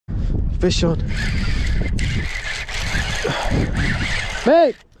fish on.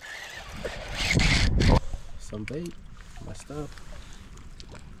 Bait! Some bait, my stuff.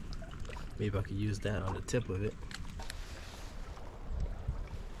 Maybe I could use that on the tip of it.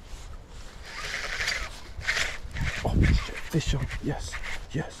 Oh, fish on. Yes,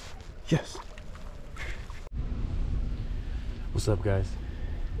 yes, yes. What's up, guys?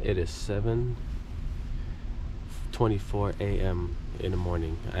 It is 7:24 a.m. in the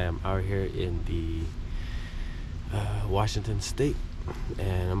morning. I am out here in the Washington State,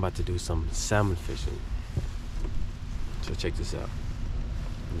 and I'm about to do some salmon fishing. So check this out.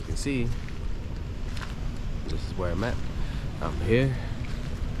 You can see this is where I'm at. I'm here.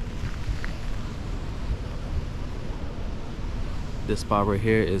 This spot right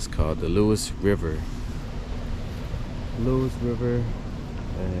here is called the Lewis River. And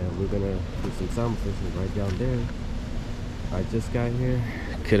we're gonna do some salmon fishing right down there. I just got here.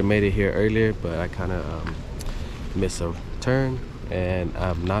 Could have made it here earlier, but I kind of missed a turn, and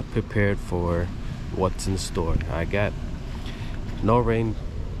I'm not prepared for what's in store. I got no rain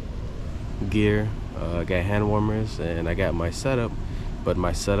gear, I got hand warmers, and I got my setup, but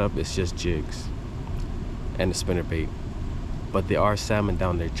my setup is just jigs and a spinner bait. But there are salmon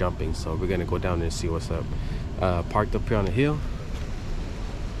down there jumping, so we're gonna go down there and see what's up. Parked up here on the hill.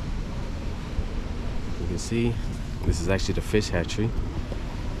 You can see this is actually the fish hatchery.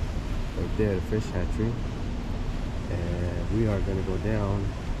 Right there, the fish hatchery. And we are gonna go down.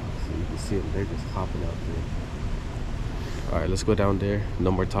 So you can see them, they're just hopping out there. Alright, let's go down there.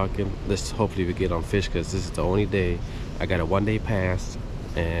 No more talking. Let's hopefully we get on fish, because this is the only day. I got a 1-day pass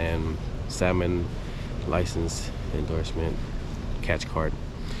and salmon license endorsement catch card.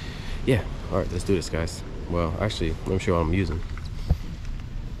 Yeah, alright, let's do this, guys. Well, actually, let me show you what I'm using.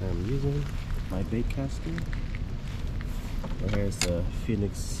 I'm using my bait caster. Right here is the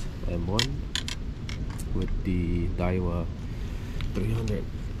Phoenix M1 with the Daiwa 300.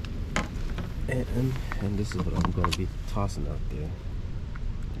 And this is what I'm going to be tossing out there. You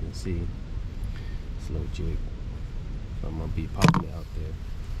can see it's a little jig. So I'm going to be popping it out there.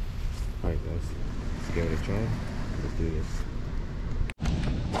 Alright, guys, let's give it a try. Let's do this.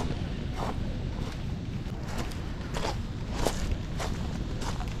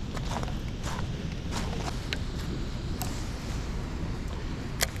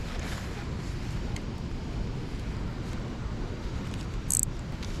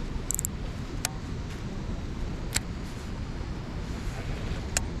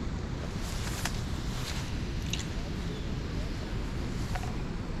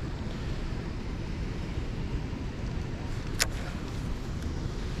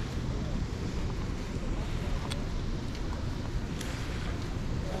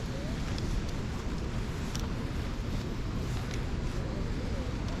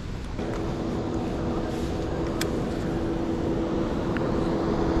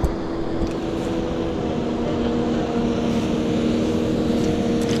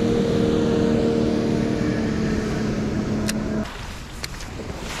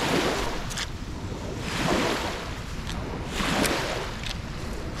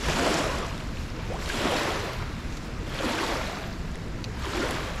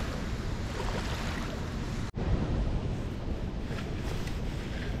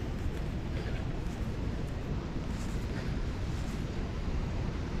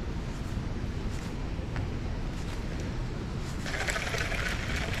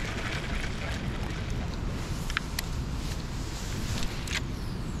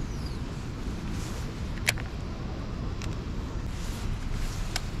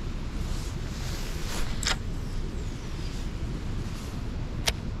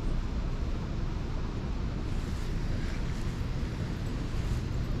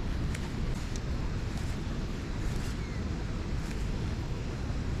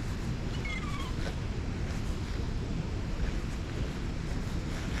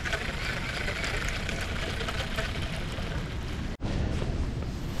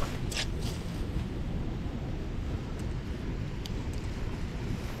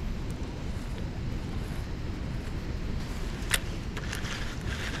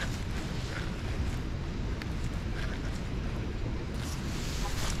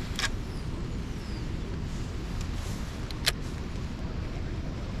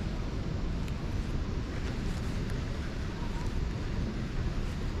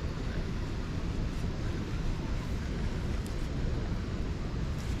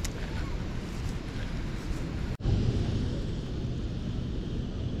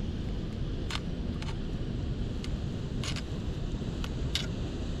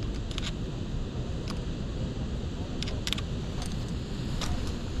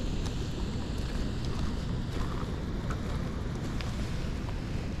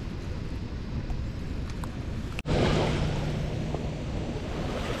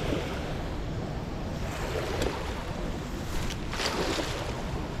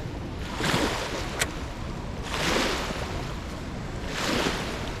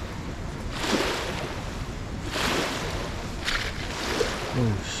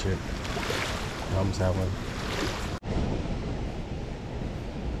 shit. I almost have one.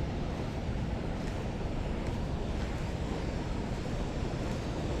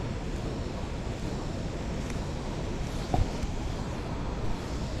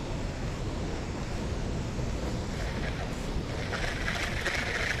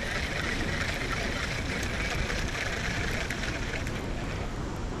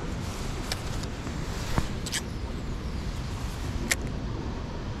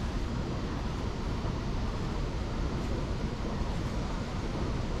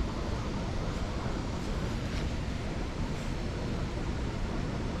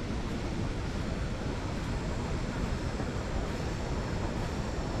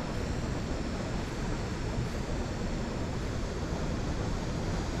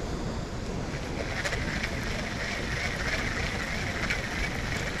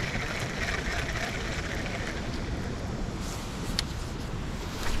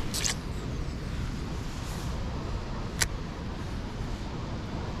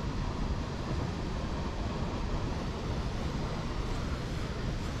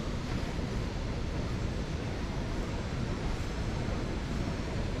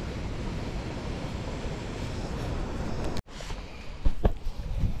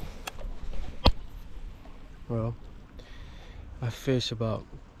 Well, I fished about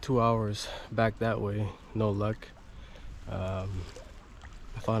 2 hours back that way, no luck. I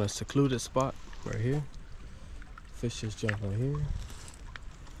found a secluded spot right here. Fish just jump right here.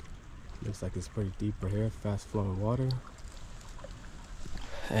 Looks like it's pretty deep right here, fast flowing water.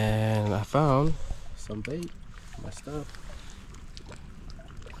 And I found some bait, my stuff.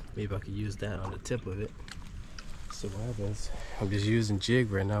 Maybe I could use that on the tip of it. See what happens. I'm just using jig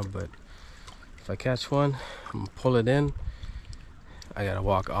right now, but if I catch one, I'm gonna pull it in. I gotta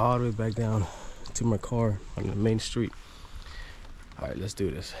walk all the way back down to my car on the main street. All right, let's do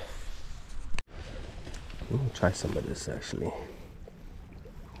this. I'm gonna try some of this actually.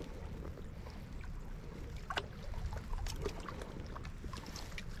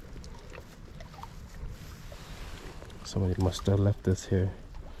 Somebody must have left this here.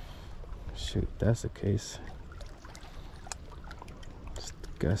 Shoot, that's the case. It's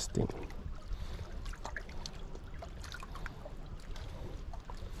disgusting.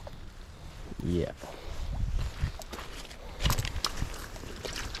 Yeah.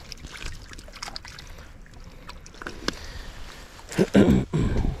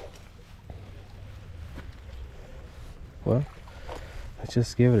 Well, let's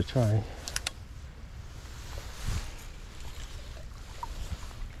just give it a try.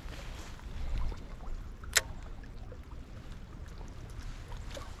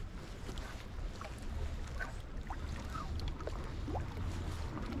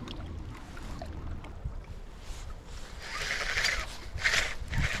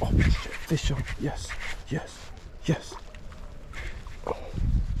 Oh, fish on. Yes, yes, yes. Oh,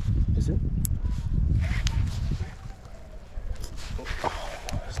 is it? Oh,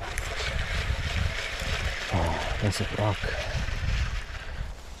 that's not a fish. Oh, that's a rock.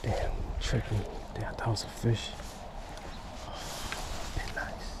 Damn, tricked me. Damn, that was a fish. Oh, been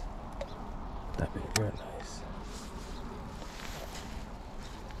nice. That been real nice.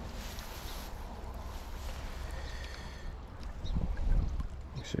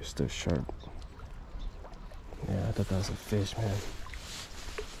 Make sure it's still sharp. Yeah, I thought that was a fish, man.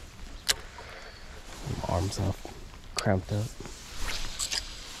 My arms up, cramped up.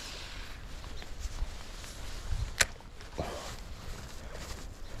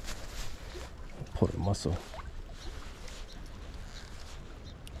 Pull the muscle.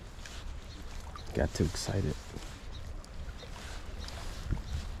 Got too excited.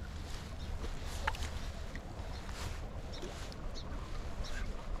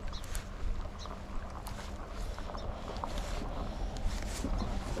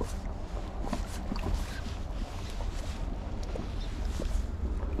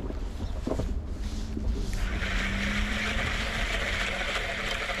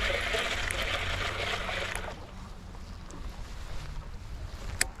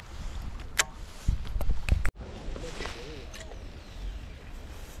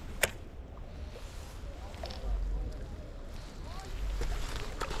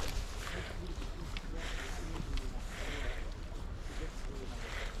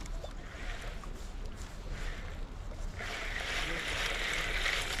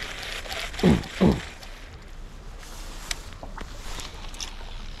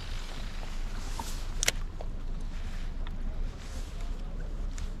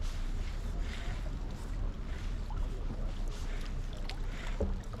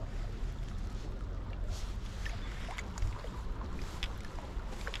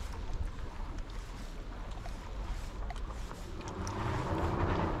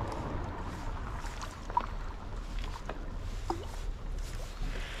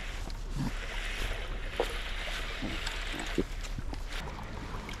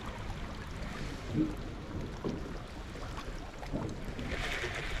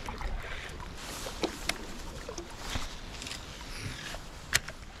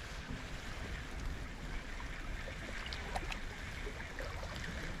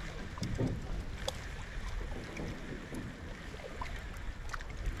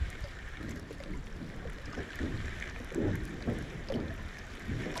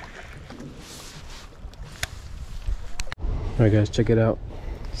 Alright guys, check it out.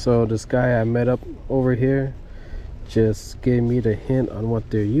 So this guy I met up over here just gave me the hint on what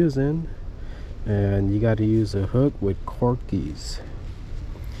they're using, and you got to use a hook with corkies.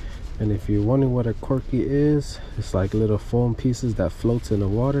 And if you're wondering what a corky is, it's like little foam pieces that floats in the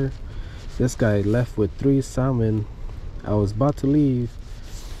water. This guy left with 3 salmon. I was about to leave.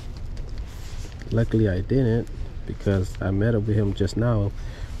 Luckily I didn't, because I met up with him just now,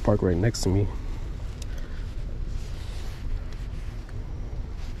 parked right next to me.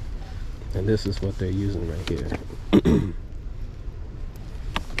 And this is what they're using right here.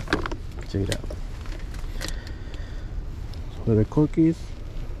 Check it out. Little corkies,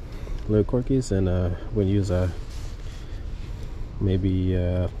 and we'll use a maybe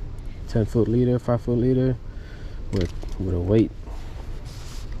 10-foot leader, 5-foot leader with a weight,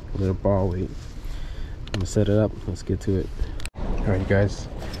 a little ball weight. I'm gonna set it up. Let's get to it. All right, guys,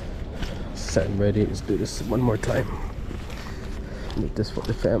 set and ready. Let's do this one more time. Make this for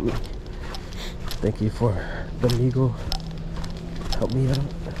the family. Thank you for the amigo. Help me out.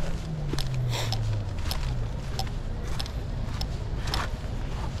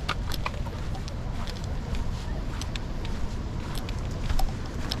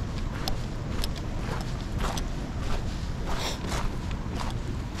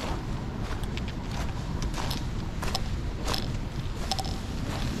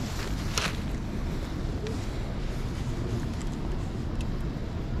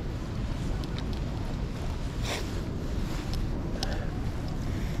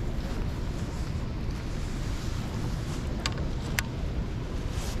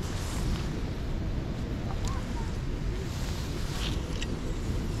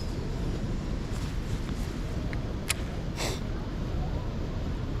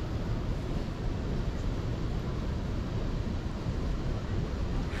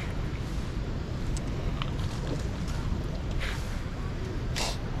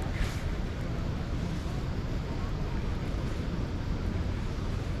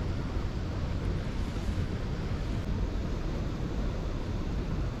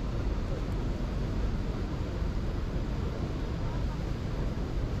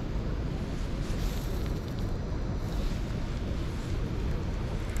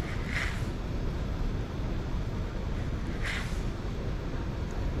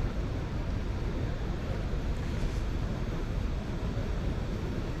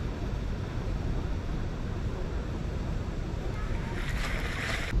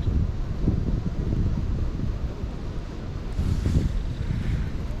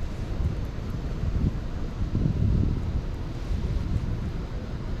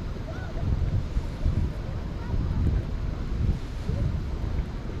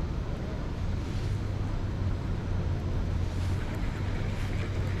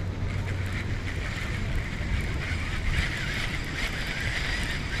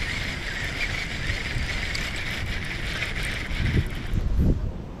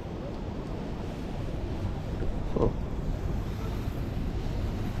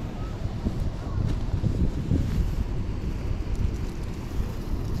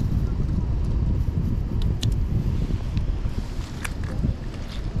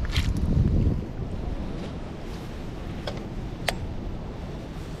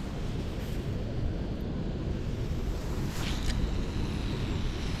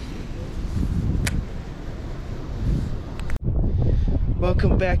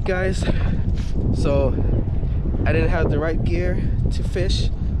 Welcome back, guys. So I didn't have the right gear to fish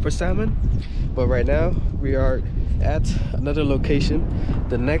for salmon, but right now we are at another location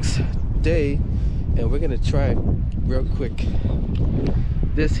the next day, and we're gonna try real quick.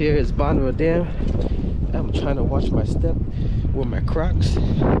 This here is Bonneville Dam. I'm trying to watch my step with my Crocs,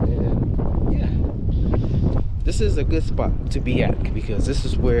 and yeah, this is a good spot to be at because this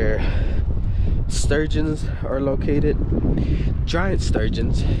is where sturgeons are located, giant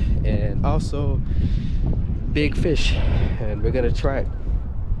sturgeons, and also big fish, and we're gonna try it.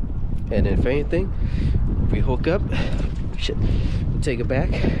 And if anything, if we hook up, we'll take it back.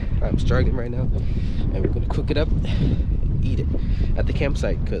 I'm struggling right now, and we're gonna cook it up, eat it at the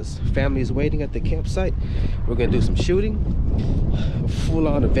campsite because family is waiting at the campsite. We're gonna do some shooting, a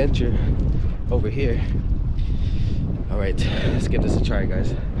full-on adventure over here. All right, let's give this a try,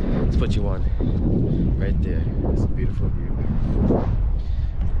 guys. Let's put you on right there. It's a beautiful view.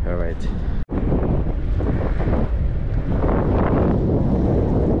 All right.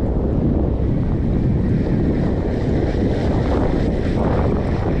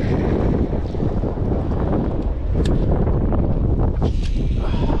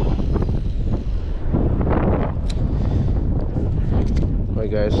 All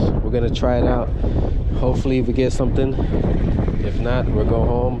right, guys, we're We're gonna try it out. Hopefully we get something. If not, we'll go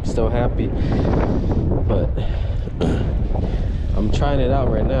home still happy. But I'm trying it out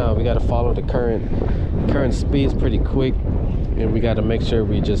right now. We gotta follow the current speeds pretty quick, and we gotta make sure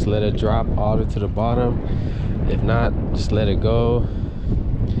we just let it drop all the way to the bottom. If not, just let it go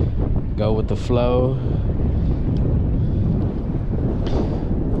with the flow.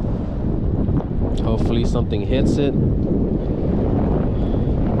 Hopefully something hits it.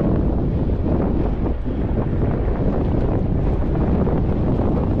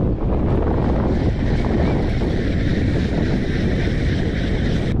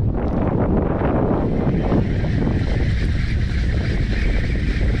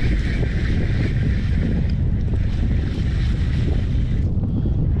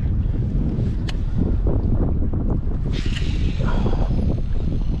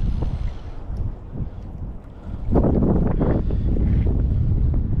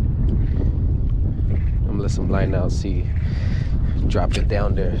 Some line out, see, drop it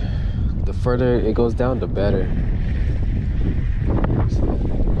down there. The further it goes down, the better.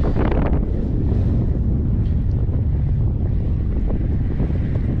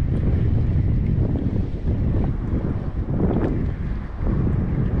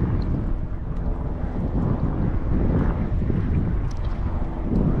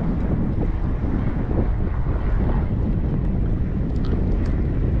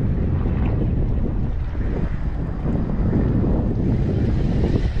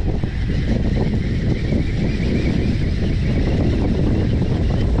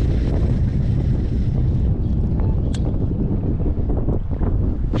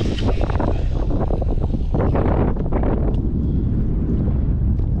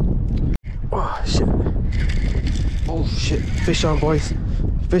 Fish on, boys.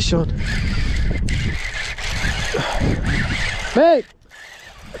 Fish on. Hey!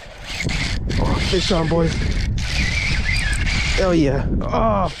 Oh, fish on, boys. Hell yeah.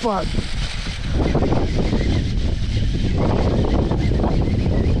 Oh, fuck.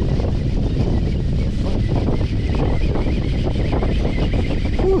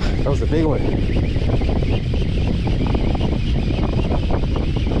 Whew, that was a big one.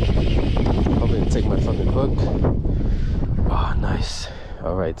 I'm gonna take my fucking hook. Oh, nice.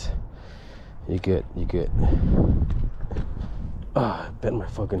 All right. You good. You good. Oh, I bent my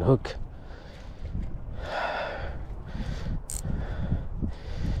fucking hook.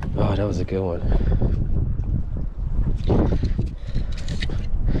 Oh, that was a good one.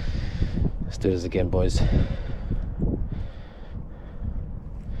 Let's do this again, boys.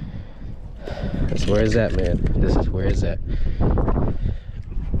 That's where it's at, man. This is where it's at.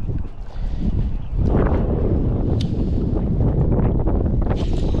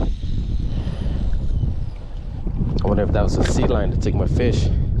 I wonder if that was a sea line to take my fish.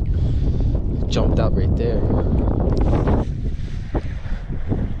 Jumped out right there.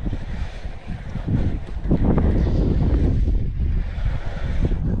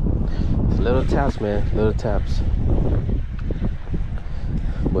 Little taps, man. Little taps.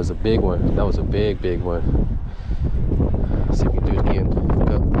 Was a big one. That was a big one. Let's see if we can do it again. Hook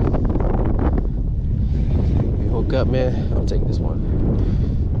up. If we hook up, man, I'm taking this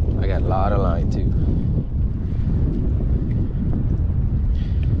one. I got a lot of line too.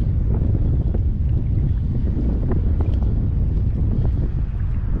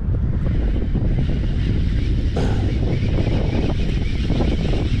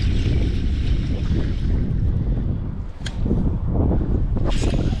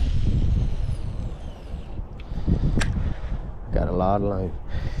 Lot of line.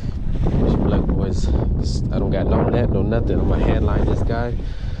 Wish me luck, boys. I don't got no net, no nothing. I'm gonna hand line this guy.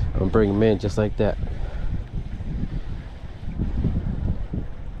 I'm gonna bring him in just like that.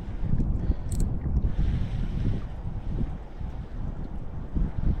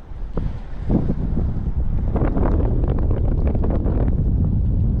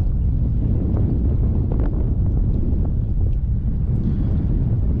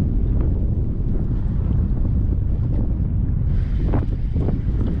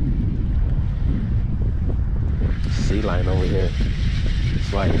 Line over here.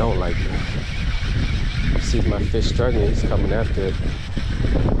 That's why I don't like it. See if my fish struggling, he's coming after it.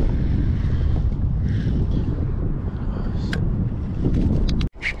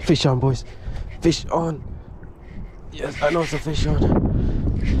 Fish on, boys. Fish on. Yes, I know it's a fish on.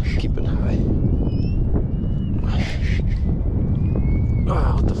 Keep it high.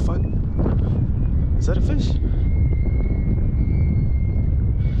 Oh, what the fuck? Is that a fish?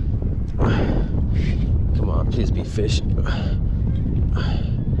 Come on, please be fish.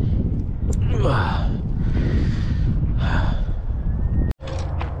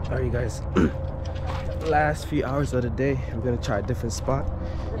 There you guys. Last few hours of the day, we're gonna try a different spot.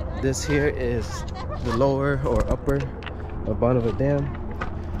 This here is the lower or upper of Bonneville Dam.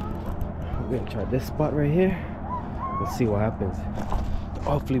 We're gonna try this spot right here. Let's see what happens.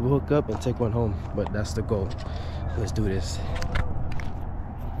 Hopefully we'll hook up and take one home, but that's the goal. Let's do this.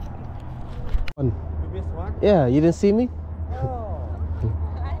 You missed one? Yeah, you didn't see me? Oh.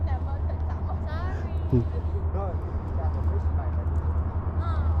 I never took that. Sorry.